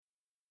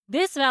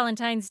This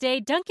Valentine's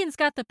Day, Dunkin's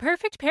got the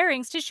perfect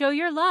pairings to show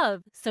your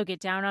love. So get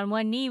down on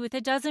one knee with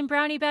a dozen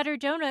brownie batter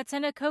donuts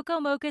and a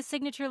cocoa mocha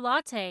signature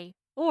latte.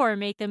 Or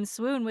make them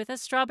swoon with a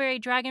strawberry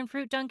dragon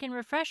fruit Dunkin'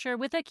 refresher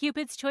with a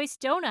Cupid's Choice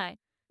donut.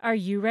 Are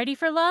you ready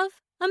for love?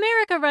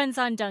 America runs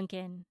on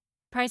Dunkin'.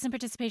 Price and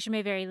participation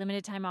may vary.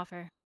 Limited time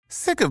offer.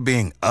 Sick of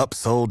being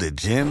upsold at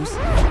gyms?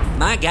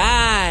 My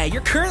guy,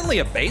 you're currently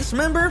a base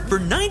member? For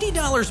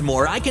 $90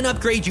 more, I can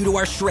upgrade you to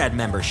our Shred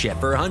membership.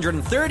 For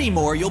 $130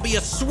 more, you'll be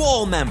a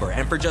Swole member.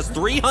 And for just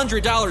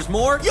 $300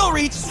 more, you'll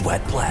reach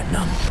Sweat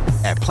Platinum.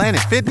 At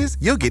Planet Fitness,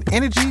 you'll get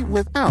energy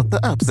without the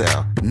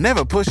upsell.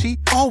 Never pushy,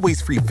 always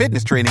free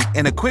fitness training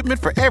and equipment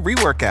for every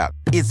workout.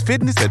 It's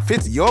fitness that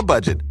fits your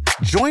budget.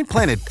 Join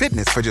Planet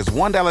Fitness for just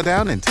 $1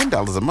 down and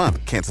 $10 a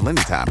month. Cancel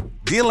anytime.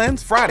 Deal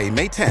ends Friday,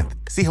 May 10th.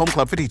 See Home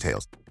Club for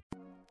details.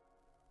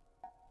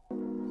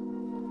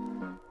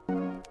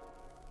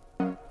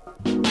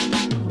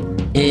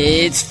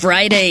 It's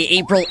Friday,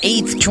 April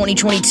 8th,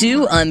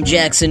 2022. I'm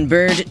Jackson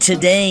Bird.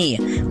 Today,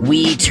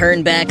 we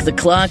turn back the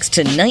clocks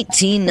to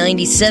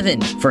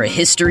 1997 for a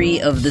history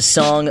of the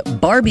song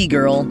Barbie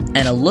Girl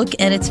and a look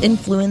at its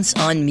influence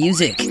on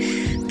music.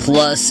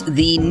 Plus,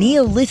 the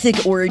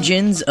Neolithic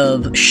origins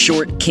of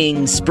Short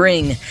King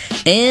Spring.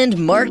 And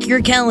mark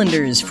your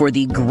calendars for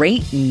the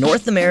Great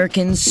North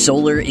American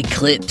Solar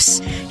Eclipse.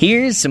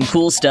 Here's some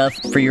cool stuff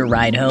for your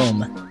ride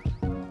home.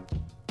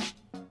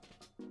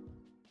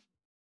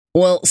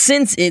 Well,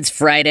 since it's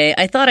Friday,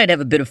 I thought I'd have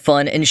a bit of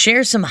fun and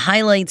share some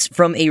highlights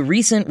from a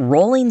recent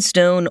Rolling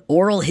Stone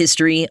oral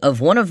history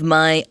of one of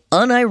my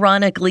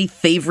unironically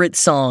favorite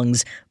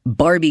songs,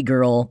 Barbie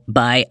Girl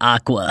by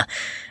Aqua.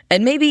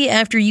 And maybe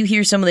after you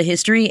hear some of the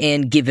history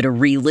and give it a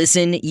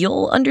re-listen,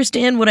 you'll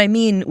understand what I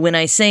mean when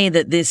I say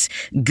that this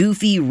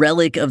goofy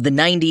relic of the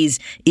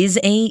 90s is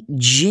a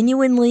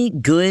genuinely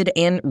good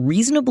and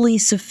reasonably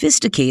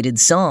sophisticated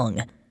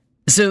song.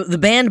 So the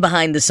band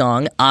behind the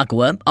song,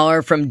 Aqua,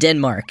 are from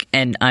Denmark,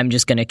 and I'm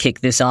just going to kick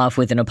this off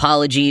with an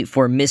apology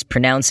for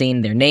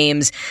mispronouncing their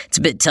names. It's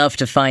a bit tough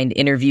to find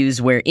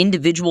interviews where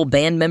individual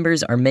band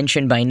members are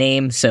mentioned by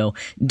name, so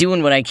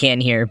doing what I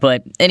can here.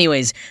 But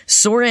anyways,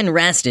 Soren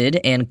Rasted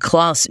and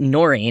Klaus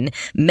Noreen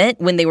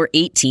met when they were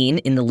 18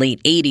 in the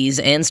late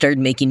 80s and started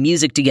making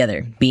music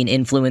together, being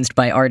influenced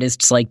by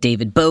artists like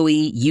David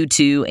Bowie,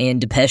 U2, and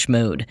Depeche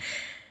Mode.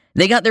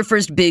 They got their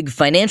first big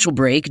financial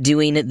break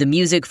doing the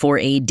music for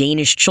a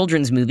Danish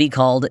children's movie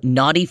called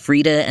Naughty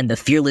Frida and the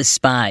Fearless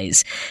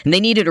Spies. And they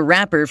needed a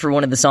rapper for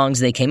one of the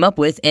songs they came up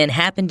with and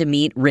happened to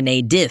meet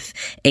René Diff,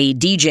 a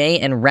DJ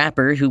and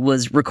rapper who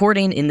was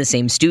recording in the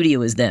same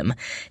studio as them.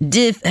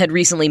 Diff had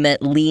recently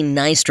met Leen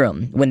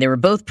Nystrom when they were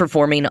both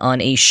performing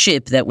on a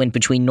ship that went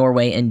between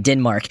Norway and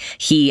Denmark.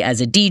 He as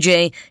a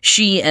DJ,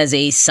 she as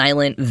a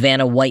silent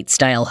Vanna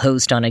White-style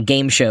host on a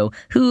game show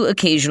who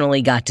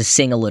occasionally got to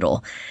sing a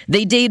little.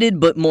 They dated,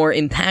 but more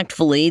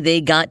impactfully, they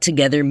got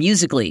together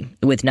musically,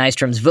 with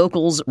Nystrom's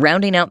vocals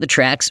rounding out the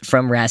tracks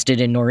from Rasted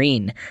and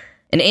Noreen.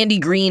 And Andy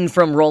Green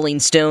from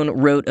Rolling Stone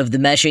wrote of the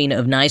meshing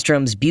of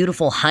Nystrom's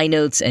beautiful high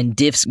notes and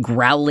Diff's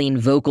growling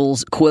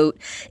vocals, quote,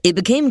 "It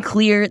became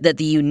clear that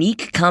the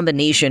unique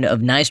combination of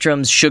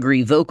Nystrom's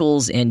sugary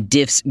vocals and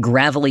Diff's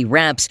gravelly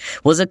raps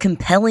was a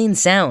compelling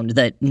sound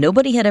that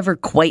nobody had ever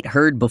quite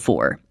heard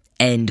before."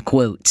 End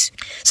quote.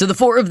 So the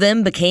four of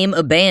them became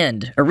a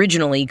band,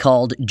 originally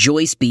called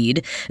Joy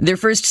Speed. Their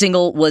first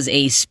single was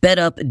a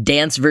sped-up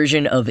dance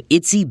version of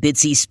Itsy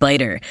Bitsy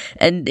Spider,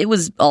 and it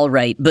was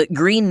alright, but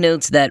Green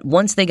notes that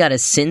once they got a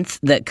synth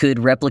that could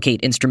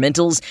replicate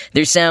instrumentals,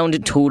 their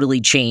sound totally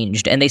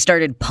changed, and they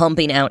started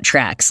pumping out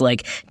tracks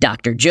like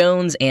Dr.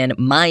 Jones and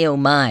My Oh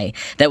My,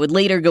 that would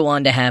later go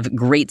on to have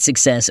great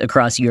success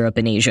across Europe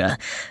and Asia.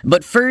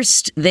 But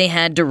first, they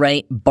had to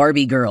write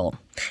Barbie Girl.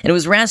 And it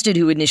was Rasted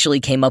who initially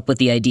came up with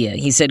the idea.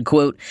 He said,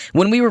 quote,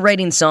 "When we were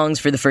writing songs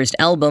for the first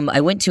album, I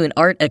went to an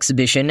art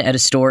exhibition at a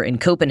store in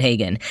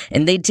Copenhagen,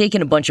 and they'd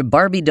taken a bunch of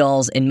Barbie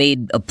dolls and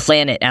made a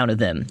planet out of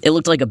them. It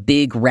looked like a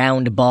big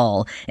round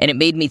ball, and it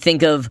made me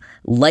think of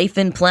life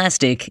in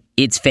plastic,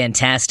 it's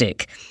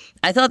fantastic."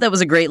 I thought that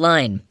was a great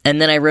line, and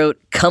then I wrote,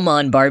 "Come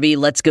on, Barbie,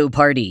 let's go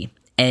party."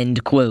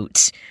 End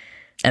quote.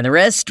 And the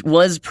rest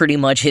was pretty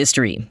much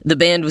history. The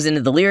band was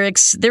into the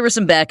lyrics, there were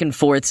some back and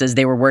forths as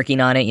they were working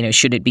on it,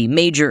 should it be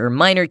major or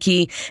minor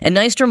key, and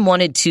Nystrom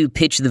wanted to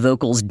pitch the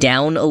vocals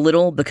down a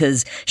little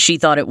because she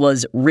thought it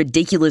was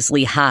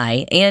ridiculously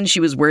high, and she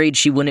was worried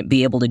she wouldn't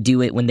be able to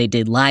do it when they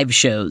did live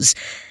shows.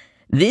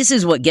 This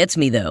is what gets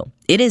me, though.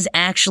 It is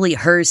actually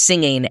her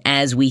singing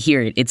as we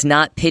hear it. It's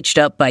not pitched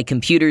up by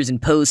computers in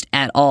post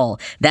at all.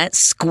 That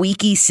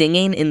squeaky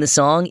singing in the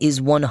song is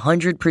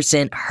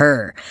 100%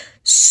 her.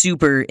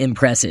 Super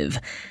impressive.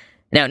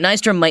 Now,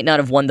 Nystrom might not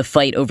have won the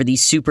fight over the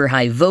super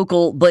high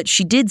vocal, but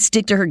she did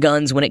stick to her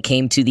guns when it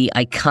came to the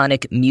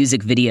iconic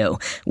music video,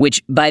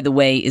 which, by the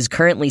way, is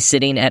currently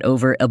sitting at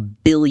over 1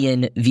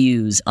 billion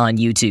views on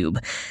YouTube.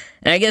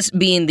 And I guess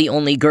being the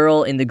only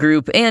girl in the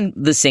group and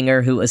the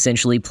singer who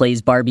essentially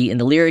plays Barbie in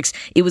the lyrics,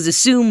 it was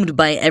assumed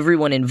by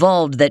everyone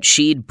involved that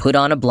she'd put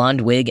on a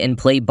blonde wig and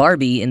play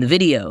Barbie in the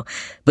video.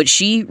 But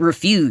she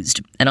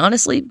refused. And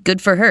honestly,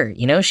 good for her.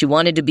 She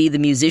wanted to be the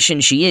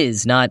musician she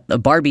is, not a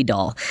Barbie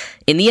doll.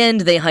 In the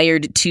end, they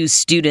hired 2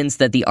 students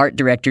that the art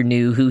director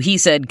knew who he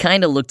said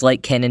kind of looked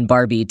like Ken and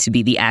Barbie to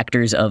be the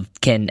actors of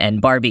Ken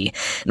and Barbie.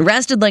 And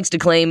Rasted likes to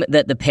claim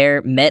that the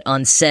pair met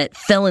on set,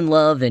 fell in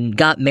love, and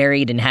got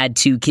married and had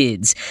 2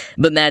 kids.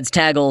 But Mads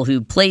Tagel,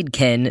 who played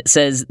Ken,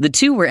 says the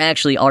 2 were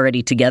actually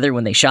already together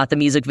when they shot the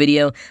music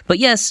video, but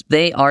yes,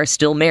 they are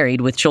still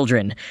married with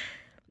children.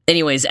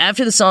 Anyways,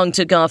 after the song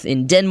took off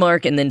in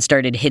Denmark and then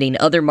started hitting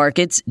other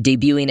markets,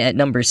 debuting at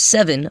number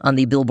 7 on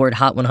the Billboard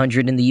Hot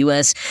 100 in the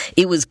US,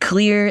 it was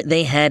clear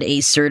they had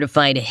a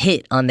certified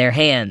hit on their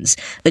hands,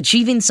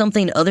 achieving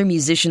something other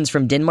musicians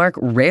from Denmark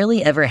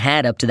rarely ever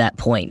had up to that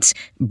point: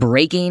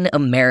 breaking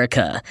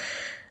America.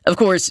 Of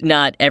course,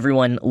 not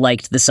everyone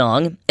liked the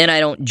song, and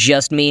I don't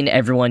just mean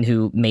everyone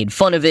who made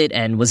fun of it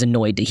and was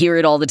annoyed to hear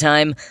it all the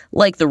time,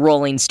 like the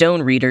Rolling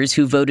Stone readers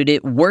who voted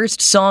it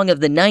Worst Song of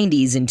the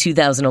 90s in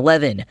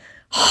 2011.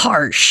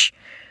 Harsh.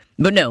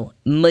 But no,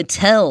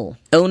 Mattel,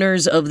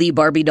 owners of the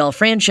Barbie doll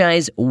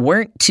franchise,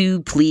 weren't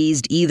too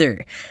pleased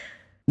either.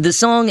 The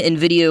song and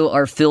video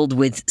are filled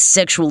with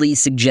sexually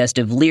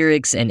suggestive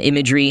lyrics and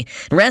imagery.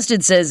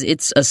 Rasted says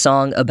it's a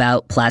song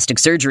about plastic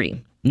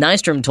surgery.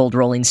 Nystrom told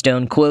Rolling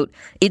Stone, quote,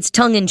 "It's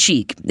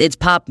tongue-in-cheek. It's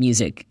pop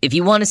music. If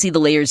you want to see the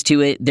layers to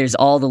it, there's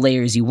all the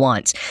layers you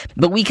want.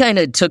 But we kind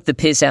of took the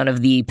piss out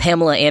of the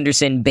Pamela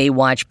Anderson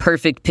Baywatch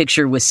perfect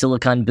picture with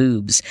silicone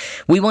boobs.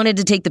 We wanted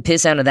to take the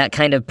piss out of that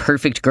kind of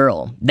perfect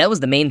girl. That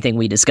was the main thing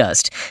we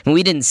discussed. And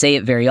we didn't say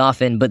it very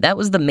often, but that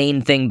was the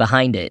main thing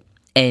behind it."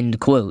 End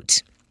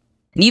quote.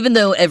 And even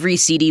though every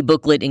CD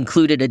booklet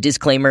included a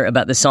disclaimer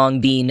about the song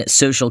being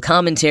social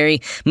commentary,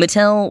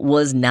 Mattel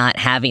was not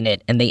having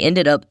it, and they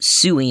ended up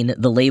suing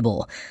the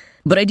label.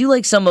 But I do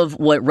like some of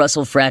what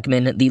Russell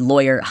Frackman, the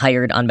lawyer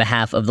hired on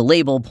behalf of the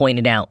label,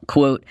 pointed out,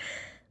 quote,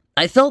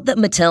 "I felt that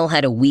Mattel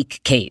had a weak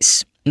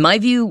case. My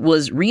view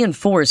was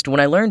reinforced when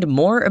I learned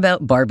more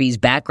about Barbie's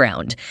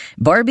background.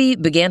 Barbie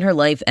began her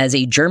life as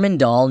a German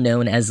doll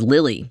known as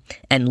Lily,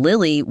 and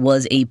Lily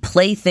was a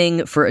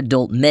plaything for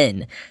adult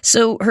men,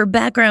 so her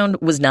background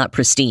was not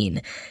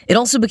pristine. It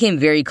also became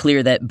very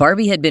clear that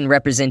Barbie had been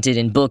represented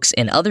in books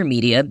and other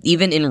media,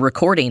 even in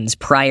recordings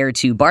prior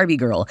to Barbie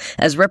Girl,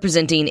 as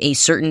representing a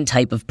certain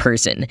type of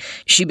person.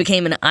 She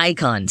became an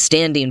icon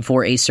standing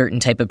for a certain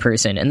type of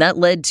person, and that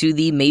led to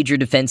the major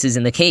defenses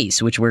in the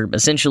case, which were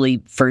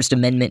essentially First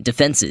Amendment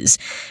defenses.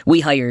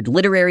 We hired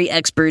literary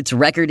experts,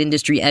 record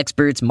industry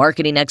experts,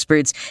 marketing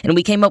experts, and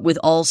we came up with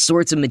all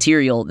sorts of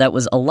material that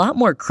was a lot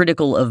more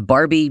critical of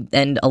Barbie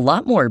and a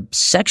lot more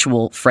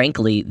sexual,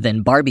 frankly,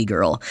 than Barbie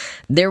Girl.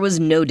 There was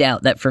no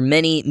doubt that for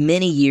many,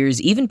 many years,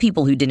 even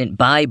people who didn't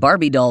buy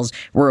Barbie dolls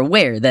were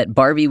aware that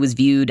Barbie was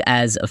viewed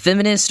as a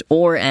feminist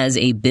or as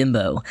a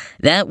bimbo.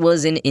 That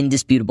was an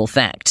indisputable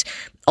fact.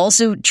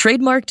 Also,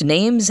 trademarked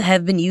names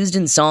have been used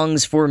in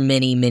songs for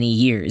many, many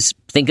years.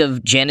 Think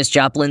of Janis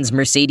Joplin's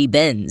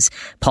Mercedes-Benz,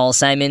 Paul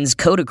Simon's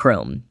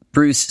Kodachrome,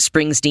 Bruce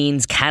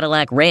Springsteen's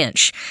Cadillac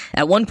Ranch.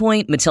 At one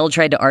point, Mattel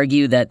tried to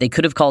argue that they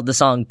could have called the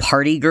song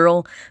Party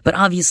Girl, but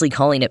obviously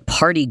calling it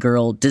Party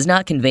Girl does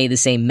not convey the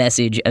same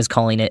message as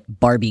calling it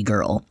Barbie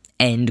Girl.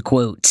 End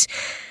quote.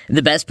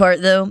 The best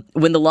part, though,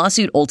 when the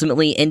lawsuit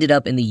ultimately ended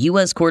up in the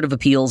U.S. Court of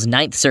Appeals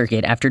 9th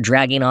Circuit after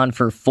dragging on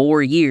for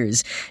 4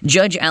 years,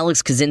 Judge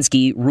Alex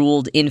Kaczynski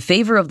ruled in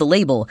favor of the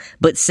label,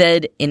 but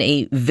said in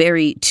a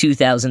very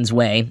 2000s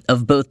way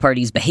of both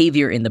parties'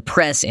 behavior in the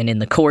press and in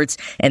the courts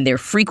and their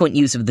frequent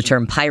use of the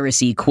term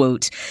piracy,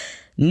 quote,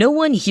 "No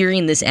one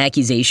hearing this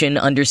accusation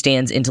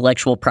understands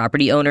intellectual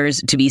property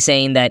owners to be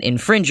saying that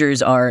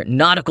infringers are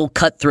nautical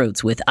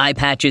cutthroats with eye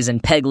patches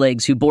and peg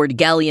legs who board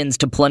galleons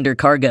to plunder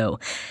cargo.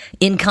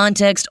 In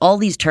context, all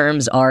these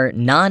terms are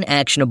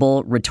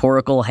non-actionable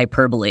rhetorical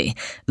hyperbole.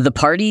 The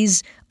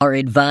parties are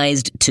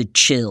advised to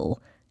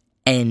chill."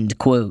 End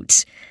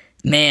quote.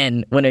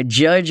 Man, when a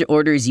judge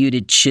orders you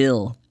to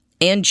chill.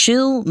 And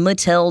chill,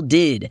 Mattel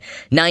did.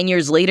 9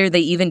 years later,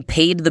 they even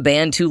paid the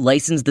band to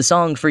license the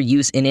song for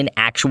use in an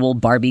actual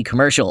Barbie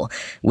commercial,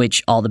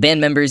 which all the band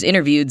members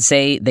interviewed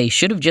say they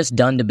should have just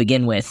done to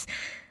begin with.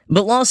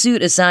 But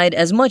lawsuit aside,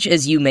 as much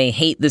as you may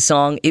hate the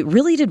song, it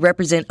really did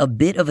represent a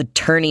bit of a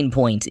turning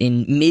point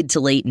in mid to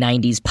late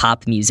 90s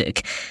pop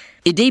music.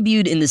 It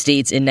debuted in the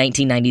States in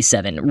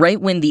 1997, right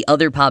when the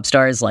other pop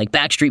stars like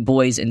Backstreet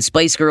Boys and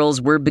Spice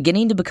Girls were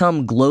beginning to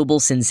become global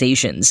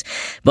sensations.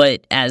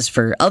 But as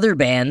for other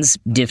bands,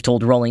 Diff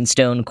told Rolling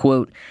Stone,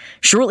 quote,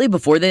 "Shortly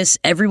before this,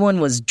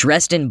 everyone was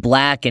dressed in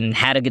black and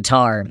had a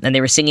guitar, and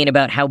they were singing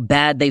about how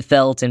bad they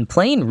felt and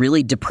playing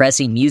really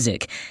depressing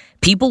music.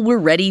 People were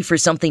ready for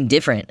something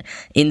different.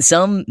 In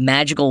some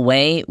magical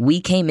way,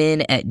 we came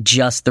in at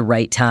just the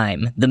right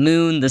time. The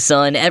moon, the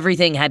sun,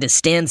 everything had to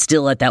stand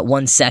still at that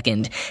 1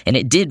 second, and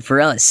it did for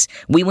us.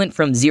 We went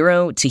from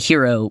zero to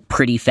hero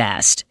pretty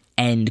fast."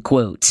 End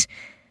quote.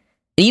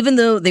 Even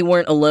though they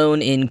weren't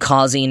alone in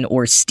causing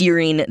or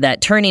steering that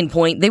turning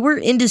point, they were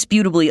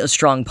indisputably a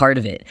strong part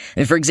of it.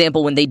 And for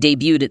example, when they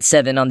debuted at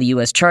 7 on the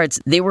US charts,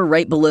 they were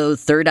right below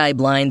Third Eye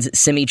Blind's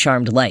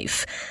Semi-Charmed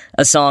Life,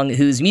 a song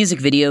whose music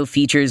video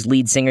features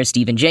lead singer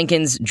Stephen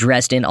Jenkins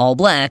dressed in all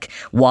black,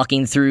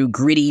 walking through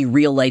gritty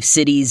real-life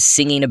cities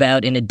singing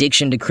about an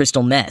addiction to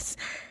crystal meth.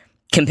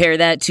 Compare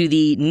that to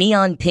the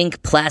neon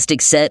pink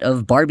plastic set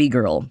of Barbie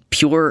Girl,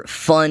 pure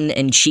fun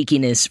and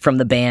cheekiness from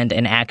the band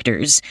and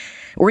actors.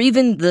 Or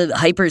even the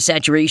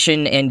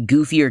hypersaturation and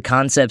goofier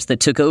concepts that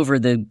took over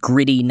the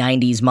gritty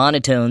 90s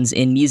monotones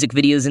in music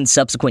videos in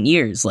subsequent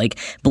years, like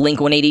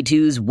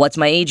Blink-182's What's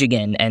My Age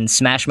Again and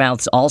Smash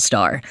Mouth's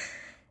All-Star.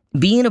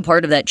 Being a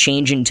part of that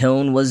change in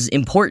tone was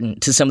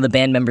important to some of the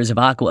band members of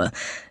Aqua.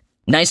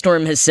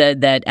 Nightstorm has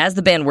said that as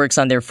the band works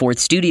on their 4th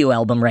studio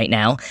album right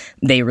now,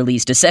 they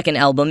released a 2nd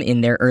album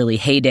in their early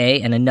heyday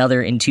and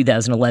another in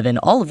 2011,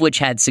 all of which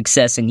had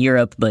success in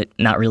Europe, but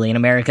not really in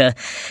America.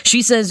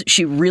 She says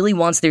she really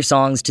wants their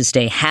songs to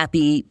stay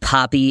happy,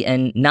 poppy,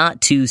 and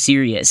not too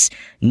serious.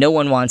 No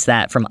one wants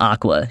that from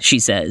Aqua, she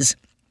says.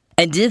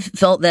 And Div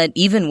felt that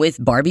even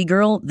with Barbie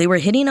Girl, they were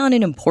hitting on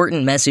an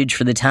important message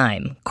for the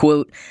time.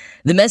 Quote,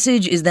 "The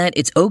message is that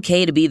it's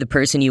okay to be the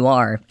person you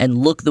are and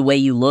look the way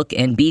you look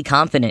and be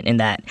confident in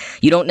that.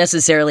 You don't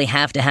necessarily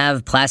have to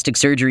have plastic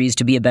surgeries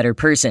to be a better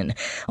person.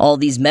 All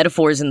these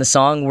metaphors in the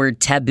song were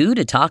taboo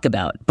to talk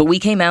about, but we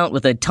came out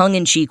with a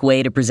tongue-in-cheek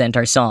way to present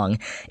our song.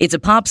 It's a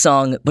pop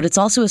song, but it's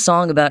also a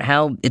song about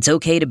how it's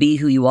okay to be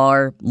who you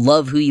are,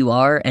 love who you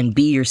are, and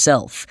be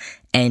yourself."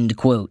 End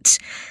quote.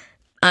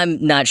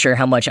 I'm not sure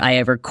how much I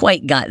ever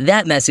quite got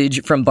that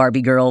message from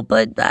Barbie Girl,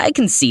 but I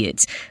can see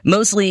it.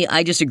 Mostly,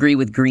 I just agree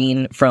with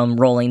Green from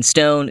Rolling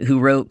Stone, who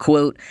wrote,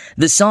 quote,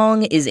 "The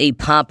song is a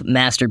pop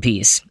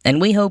masterpiece, and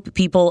we hope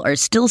people are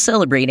still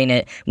celebrating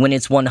it when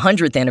its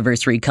 100th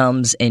anniversary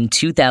comes in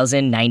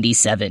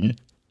 2097.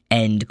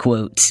 End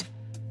quote.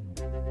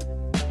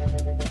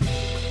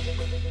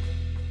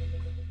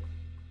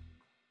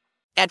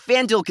 At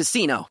FanDuel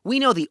Casino, we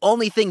know the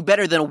only thing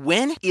better than a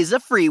win is a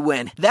free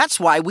win.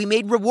 That's why we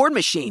made Reward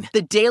Machine,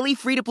 the daily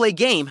free-to-play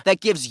game that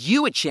gives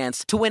you a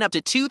chance to win up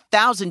to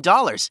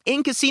 $2,000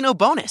 in casino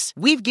bonus.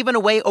 We've given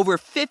away over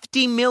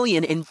 $50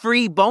 million in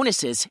free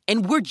bonuses,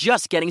 and we're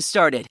just getting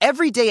started.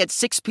 Every day at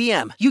 6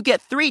 p.m., you get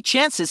 3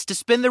 chances to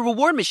spin the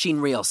Reward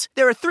Machine reels.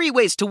 There are 3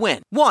 ways to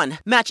win. 1.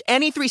 Match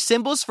any 3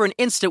 symbols for an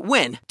instant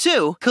win.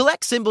 2.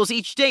 Collect symbols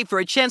each day for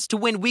a chance to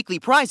win weekly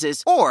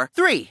prizes. Or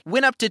 3.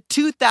 Win up to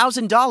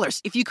 $2,000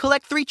 if you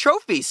collect 3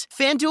 trophies.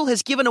 FanDuel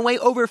has given away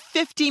over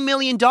 $50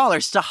 million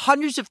to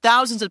hundreds of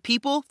thousands of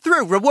people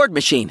through Reward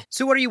Machine.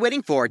 So what are you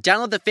waiting for?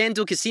 Download the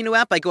FanDuel Casino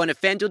app by going to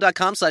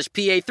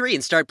FanDuel.com/PA3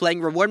 and start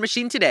playing Reward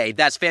Machine today.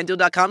 That's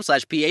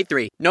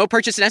FanDuel.com/PA3. No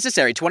purchase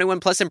necessary. 21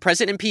 plus and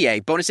present in PA.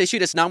 Bonus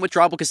issued as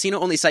non-withdrawable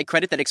casino-only site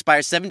credit that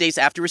expires 7 days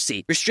after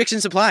receipt.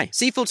 Restrictions apply.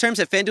 See full terms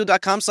at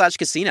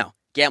FanDuel.com/casino.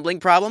 Gambling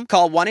problem?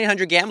 Call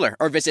 1-800-GAMBLER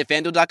or visit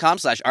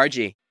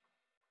FanDuel.com/RG.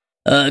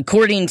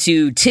 According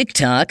to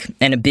TikTok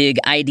and a big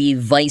ID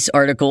Vice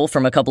article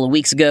from a couple of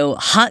weeks ago,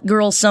 Hot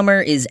Girl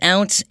Summer is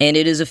out and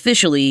it is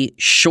officially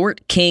Short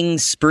King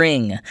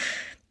Spring.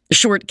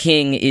 Short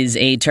King is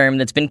a term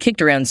that's been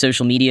kicked around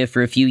social media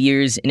for a few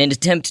years in an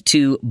attempt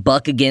to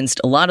buck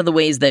against a lot of the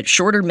ways that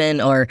shorter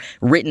men are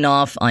written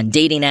off on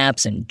dating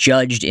apps and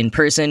judged in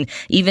person,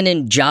 even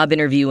in job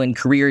interview and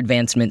career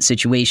advancement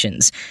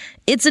situations.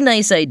 It's a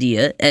nice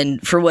idea,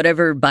 and for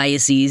whatever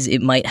biases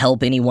it might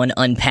help anyone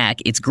unpack,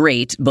 it's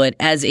great, but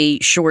as a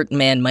short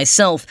man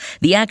myself,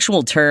 the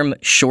actual term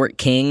short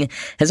king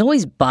has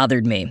always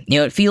bothered me. You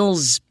know, it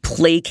feels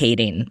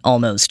placating,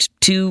 almost,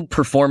 too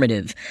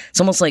performative. It's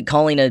almost like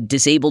calling a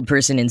disabled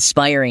person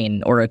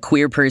inspiring or a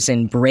queer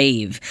person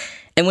brave.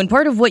 And when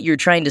part of what you're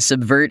trying to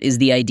subvert is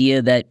the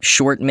idea that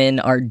short men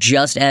are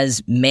just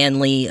as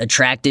manly,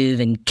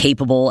 attractive, and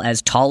capable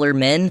as taller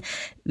men,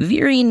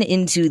 veering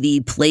into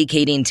the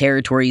placating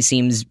territory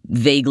seems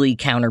vaguely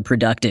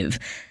counterproductive.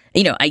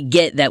 You know, I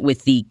get that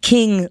with the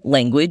king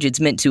language, it's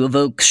meant to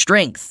evoke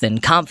strength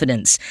and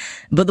confidence,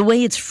 but the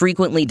way it's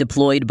frequently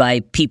deployed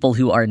by people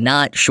who are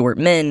not short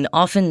men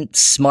often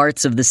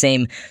smarts of the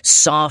same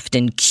soft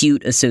and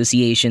cute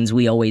associations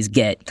we always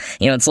get.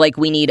 You know, it's like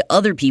we need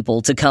other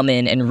people to come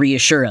in and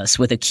reassure us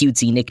with a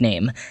cutesy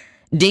nickname.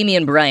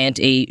 Damian Bryant,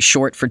 a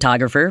short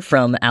photographer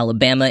from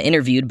Alabama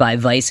interviewed by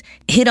Vice,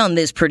 hit on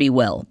this pretty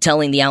well,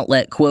 telling the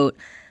outlet, quote,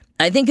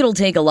 "I think it'll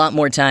take a lot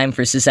more time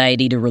for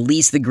society to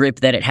release the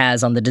grip that it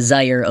has on the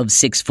desire of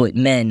 6-foot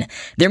men.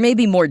 There may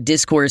be more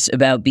discourse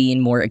about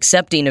being more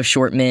accepting of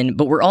short men,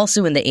 but we're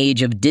also in the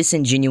age of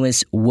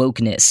disingenuous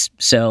wokeness,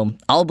 so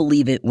I'll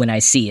believe it when I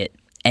see it."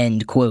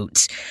 End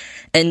quote.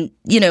 And,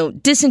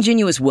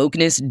 disingenuous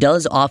wokeness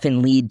does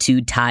often lead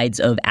to tides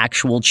of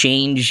actual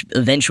change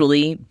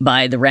eventually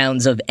by the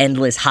rounds of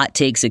endless hot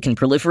takes it can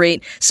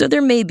proliferate, so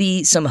there may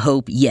be some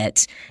hope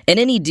yet. And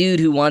any dude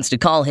who wants to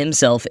call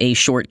himself a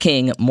short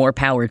king, more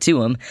power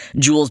to him.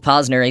 Jules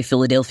Posner, a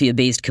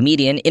Philadelphia-based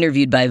comedian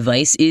interviewed by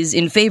Vice, is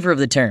in favor of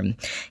the term.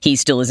 He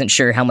still isn't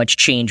sure how much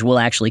change will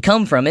actually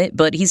come from it,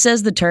 but he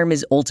says the term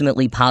is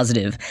ultimately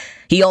positive.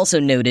 He also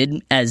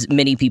noted, as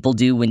many people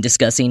do when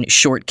discussing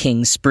Short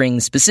King Spring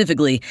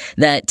specifically,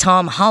 that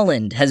Tom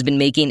Holland has been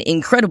making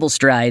incredible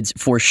strides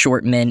for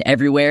short men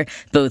everywhere,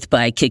 both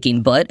by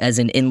kicking butt as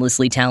an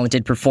endlessly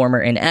talented performer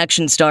and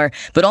action star,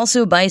 but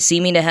also by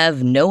seeming to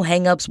have no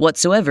hang-ups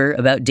whatsoever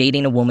about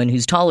dating a woman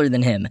who's taller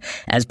than him.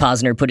 As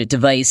Posner put it to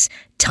Vice,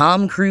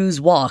 Tom Cruise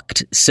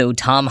walked so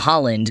Tom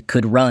Holland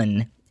could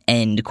run.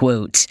 End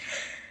quote.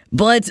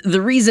 But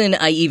the reason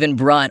I even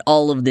brought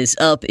all of this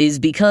up is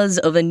because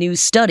of a new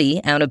study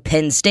out of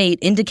Penn State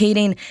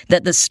indicating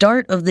that the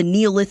start of the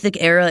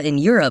Neolithic era in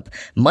Europe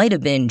might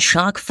have been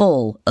chock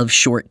full of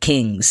short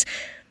kings.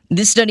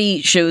 This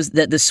study shows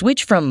that the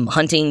switch from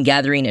hunting,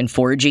 gathering, and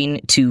foraging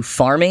to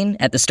farming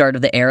at the start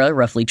of the era,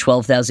 roughly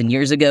 12,000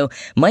 years ago,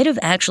 might have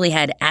actually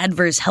had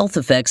adverse health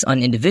effects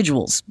on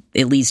individuals,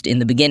 at least in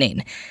the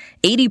beginning.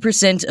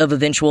 80% of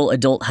eventual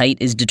adult height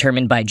is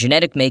determined by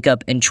genetic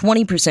makeup and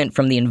 20%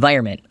 from the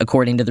environment,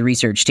 according to the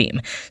research team.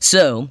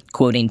 So,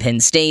 quoting Penn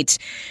State,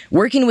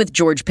 working with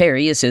George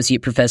Perry,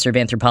 Associate Professor of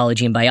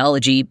Anthropology and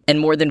Biology, and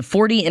more than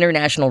 40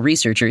 international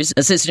researchers,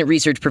 Assistant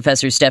Research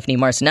Professor Stephanie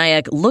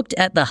Marciniak looked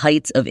at the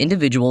heights of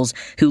individuals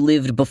who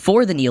lived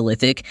before the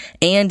Neolithic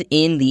and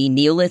in the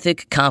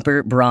Neolithic,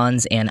 Copper,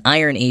 Bronze, and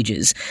Iron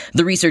Ages.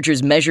 The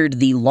researchers measured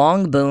the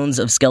long bones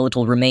of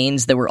skeletal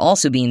remains that were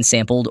also being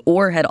sampled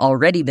or had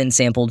already been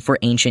sampled for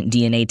ancient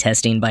DNA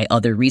testing by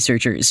other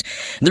researchers.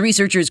 The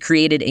researchers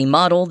created a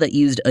model that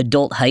used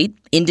adult height,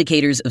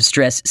 indicators of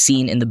stress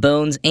seen in the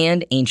bones,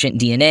 and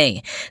ancient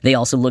DNA. They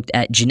also looked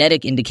at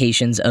genetic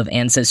indications of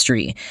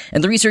ancestry.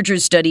 And the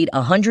researchers studied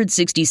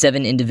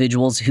 167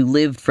 individuals who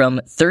lived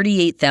from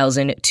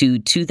 38,000 to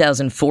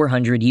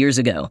 2,400 years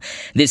ago.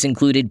 This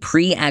included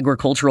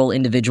pre-agricultural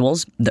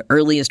individuals, the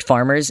earliest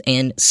farmers,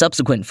 and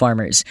subsequent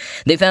farmers.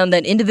 They found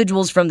that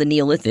individuals from the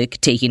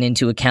Neolithic, taking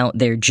into account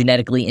their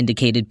genetically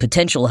indicated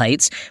potential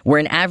heights, were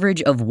an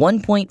average of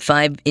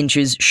 1.5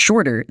 inches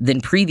shorter than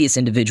previous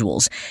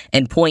individuals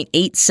and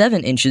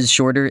 0.87 inches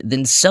shorter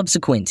than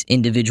subsequent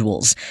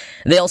individuals.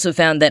 They also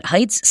found that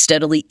heights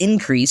steadily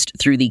increased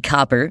through the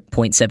copper,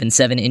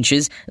 0.77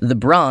 inches, the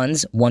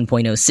bronze,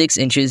 1.06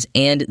 inches,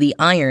 and the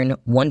iron,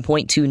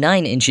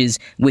 1.29 inches,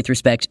 with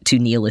respect to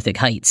Neolithic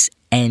heights.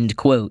 End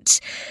quote.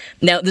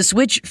 Now, the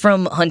switch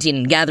from hunting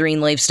and gathering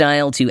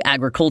lifestyle to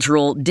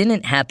agricultural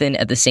didn't happen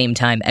at the same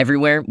time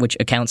everywhere, which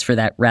accounts for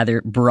that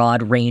rather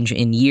broad range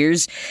in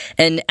years.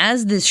 And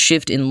as this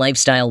shift in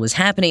lifestyle was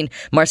happening,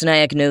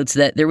 Marciniak notes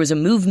that there was a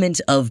movement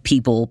of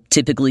people,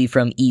 typically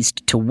from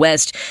east to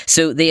west,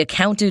 so they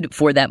accounted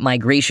for that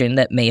migration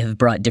that may have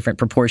brought different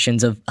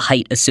proportions of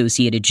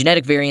height-associated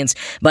genetic variants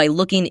by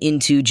looking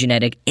into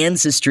genetic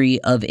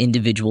ancestry of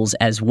individuals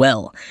as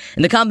well.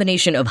 And the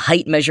combination of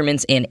height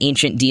measurements and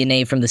ancient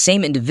DNA from the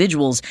same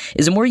individuals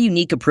is a more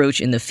unique approach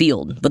in the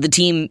field, but the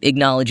team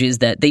acknowledges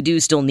that they do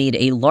still need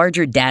a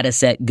larger data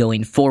set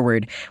going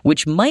forward,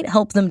 which might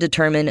help them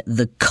determine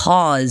the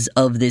cause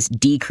of this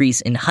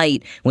decrease in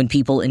height when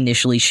people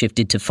initially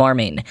shifted to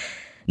farming.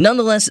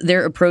 Nonetheless,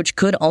 their approach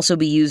could also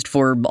be used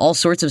for all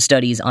sorts of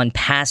studies on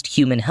past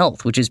human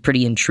health, which is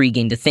pretty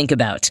intriguing to think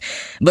about.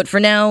 But for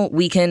now,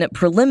 we can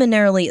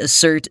preliminarily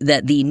assert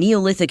that the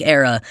Neolithic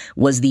era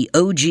was the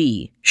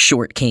OG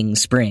Short King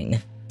Spring.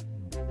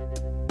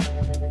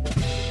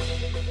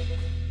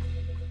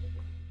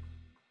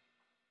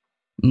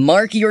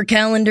 Mark your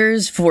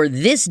calendars for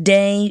this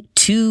day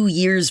 2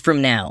 years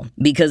from now,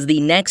 because the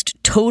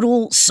next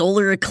total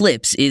solar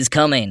eclipse is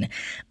coming.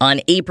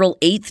 On April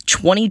 8th,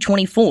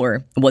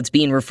 2024, what's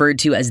being referred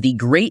to as the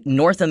Great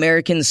North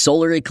American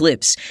Solar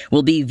Eclipse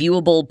will be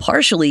viewable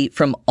partially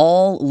from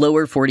all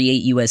lower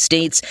 48 U.S.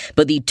 states,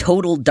 but the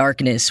total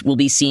darkness will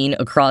be seen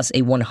across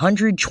a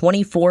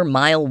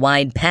 124-mile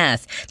wide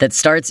path that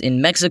starts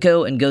in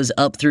Mexico and goes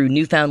up through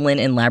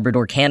Newfoundland and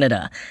Labrador,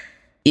 Canada.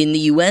 In the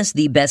U.S.,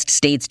 the best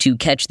states to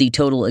catch the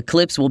total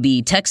eclipse will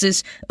be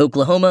Texas,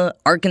 Oklahoma,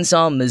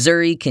 Arkansas,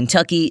 Missouri,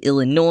 Kentucky,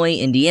 Illinois,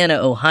 Indiana,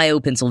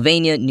 Ohio,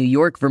 Pennsylvania, New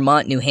York,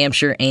 Vermont, New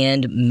Hampshire,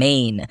 and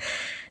Maine.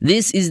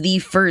 This is the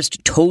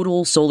first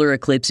total solar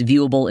eclipse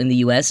viewable in the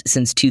U.S.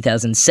 since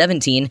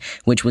 2017,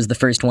 which was the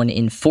first one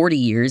in 40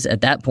 years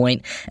at that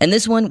point, and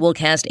this one will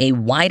cast a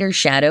wider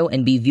shadow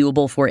and be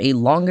viewable for a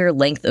longer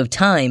length of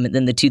time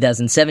than the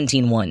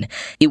 2017 one.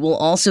 It will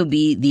also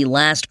be the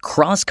last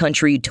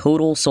cross-country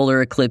total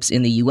solar eclipse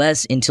in the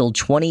U.S. until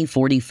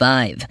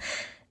 2045.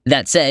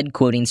 That said,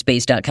 quoting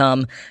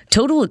Space.com,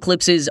 total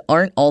eclipses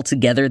aren't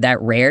altogether that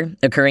rare,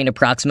 occurring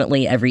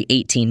approximately every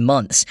 18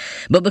 months.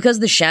 But because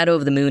the shadow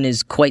of the moon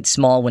is quite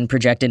small when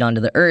projected onto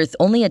the Earth,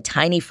 only a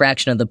tiny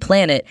fraction of the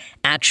planet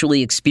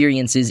actually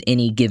experiences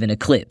any given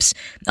eclipse.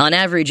 On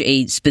average,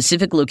 a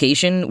specific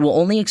location will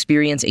only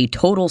experience a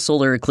total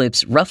solar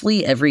eclipse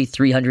roughly every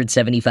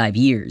 375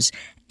 years.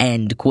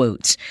 End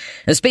quote.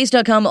 Now,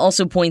 Space.com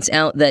also points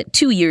out that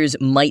 2 years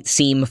might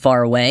seem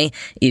far away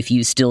if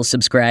you still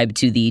subscribe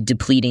to the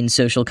depleting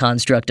social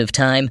construct of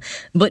time,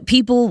 but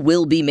people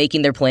will be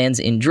making their plans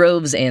in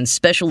droves, and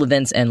special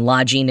events and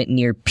lodging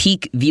near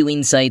peak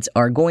viewing sites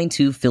are going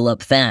to fill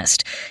up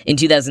fast. In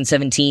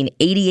 2017,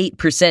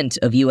 88%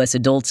 of U.S.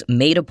 adults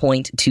made a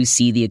point to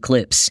see the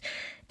eclipse.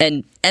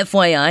 And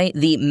FYI,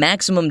 the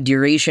maximum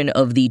duration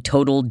of the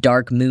total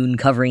dark moon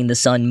covering the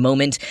sun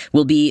moment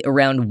will be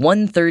around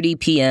 1:30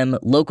 p.m.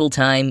 local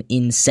time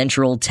in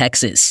central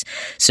Texas.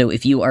 So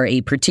if you are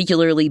a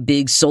particularly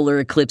big solar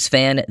eclipse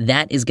fan,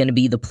 that is going to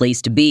be the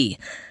place to be.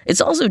 It's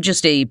also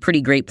just a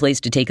pretty great place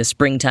to take a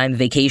springtime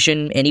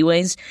vacation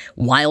anyways.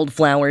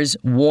 Wildflowers,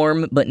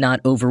 warm but not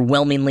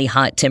overwhelmingly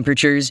hot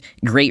temperatures,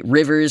 great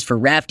rivers for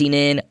rafting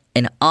in,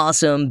 an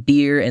awesome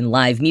beer and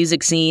live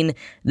music scene.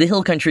 The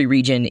Hill Country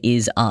region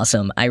is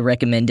awesome. I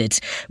recommend it.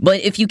 But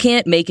if you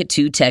can't make it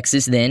to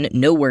Texas, then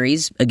no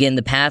worries. Again,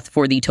 the path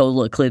for the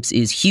total eclipse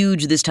is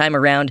huge this time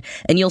around,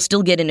 and you'll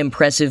still get an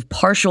impressive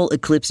partial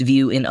eclipse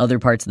view in other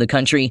parts of the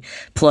country.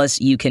 Plus,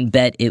 you can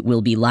bet it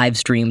will be live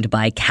streamed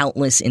by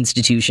countless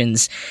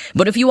institutions.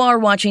 But if you are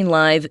watching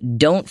live,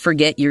 don't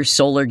forget your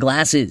solar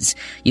glasses.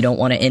 You don't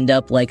want to end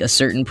up like a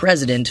certain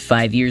president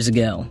 5 years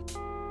ago.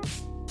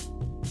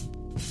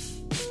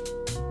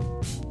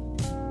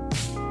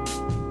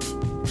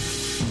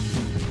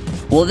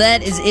 Well,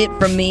 that is it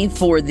from me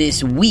for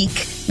this week.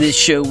 This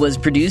show was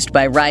produced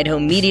by Ride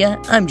Home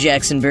Media. I'm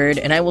Jackson Bird,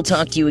 and I will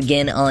talk to you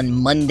again on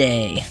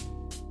Monday.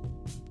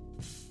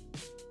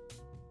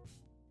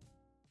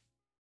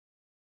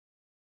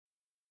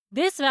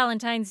 This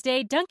Valentine's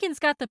Day, Dunkin's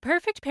got the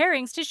perfect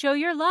pairings to show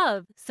your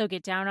love. So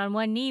get down on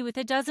one knee with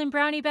a dozen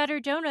brownie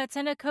batter donuts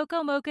and a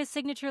cocoa mocha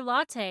signature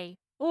latte.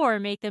 Or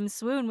make them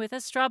swoon with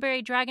a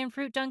strawberry dragon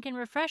fruit Dunkin'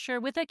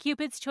 refresher with a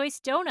Cupid's Choice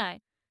donut.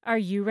 Are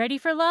you ready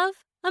for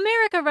love?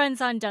 America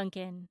runs on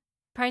Dunkin'.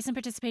 Price and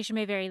participation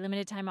may vary.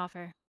 Limited time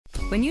offer.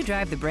 When you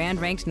drive the brand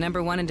ranked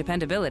 #1 in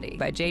dependability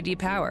by J.D.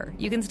 Power,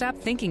 you can stop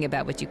thinking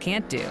about what you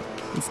can't do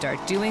and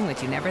start doing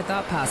what you never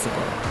thought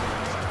possible.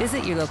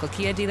 Visit your local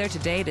Kia dealer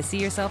today to see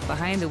yourself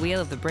behind the wheel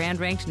of the brand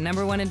ranked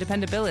 #1 in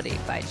dependability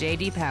by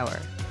J.D. Power.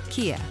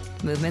 Kia,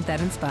 movement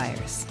that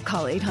inspires.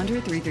 Call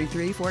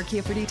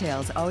 800-333-4KIA for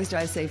details. Always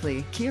drive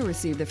safely. Kia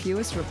received the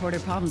fewest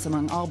reported problems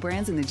among all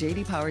brands in the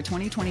J.D. Power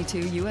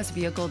 2022 U.S.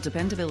 Vehicle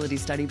Dependability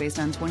Study based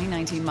on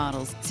 2019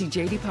 models. See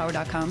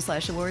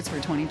jdpower.com/awards for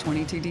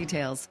 2022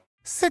 details.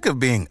 Sick of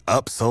being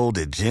upsold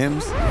at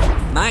gyms?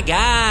 My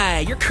guy,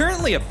 you're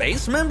currently a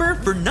base member?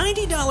 For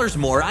 $90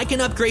 more, I can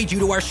upgrade you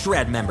to our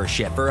Shred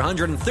membership. For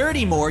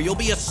 $130 more, you'll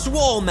be a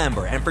Swole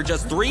member. And for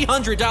just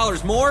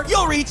 $300 more,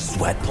 you'll reach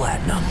Sweat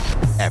Platinum.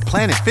 At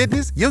Planet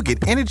Fitness, you'll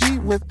get energy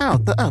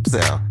without the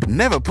upsell.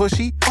 Never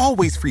pushy,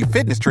 always free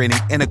fitness training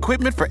and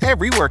equipment for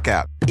every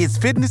workout. It's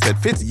fitness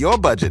that fits your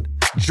budget.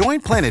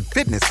 Join Planet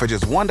Fitness for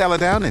just $1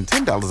 down and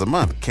 $10 a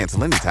month.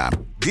 Cancel anytime.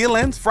 Deal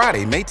ends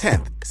Friday, May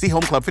 10th. See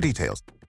Home Club for details.